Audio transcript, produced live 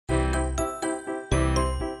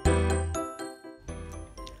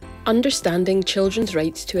Understanding children's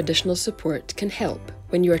rights to additional support can help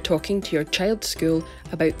when you are talking to your child's school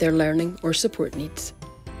about their learning or support needs.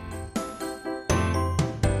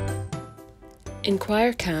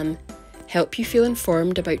 Enquire can help you feel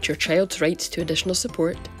informed about your child's rights to additional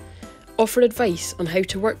support, offer advice on how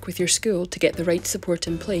to work with your school to get the right support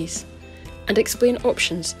in place, and explain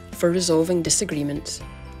options for resolving disagreements.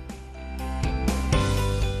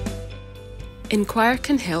 Enquire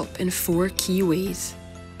can help in 4 key ways.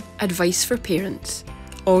 Advice for parents,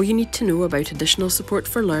 all you need to know about additional support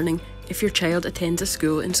for learning if your child attends a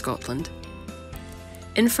school in Scotland.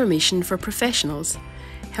 Information for professionals,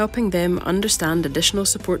 helping them understand additional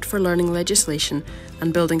support for learning legislation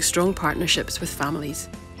and building strong partnerships with families.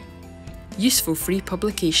 Useful free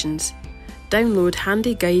publications, download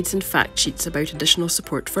handy guides and fact sheets about additional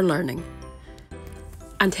support for learning.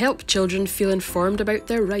 And help children feel informed about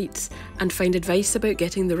their rights and find advice about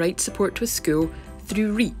getting the right support with school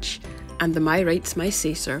through REACH and the My Rights My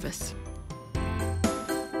Say service.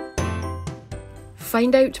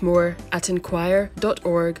 Find out more at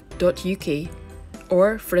enquire.org.uk,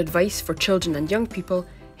 or for advice for children and young people,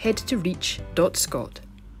 head to reach.scot.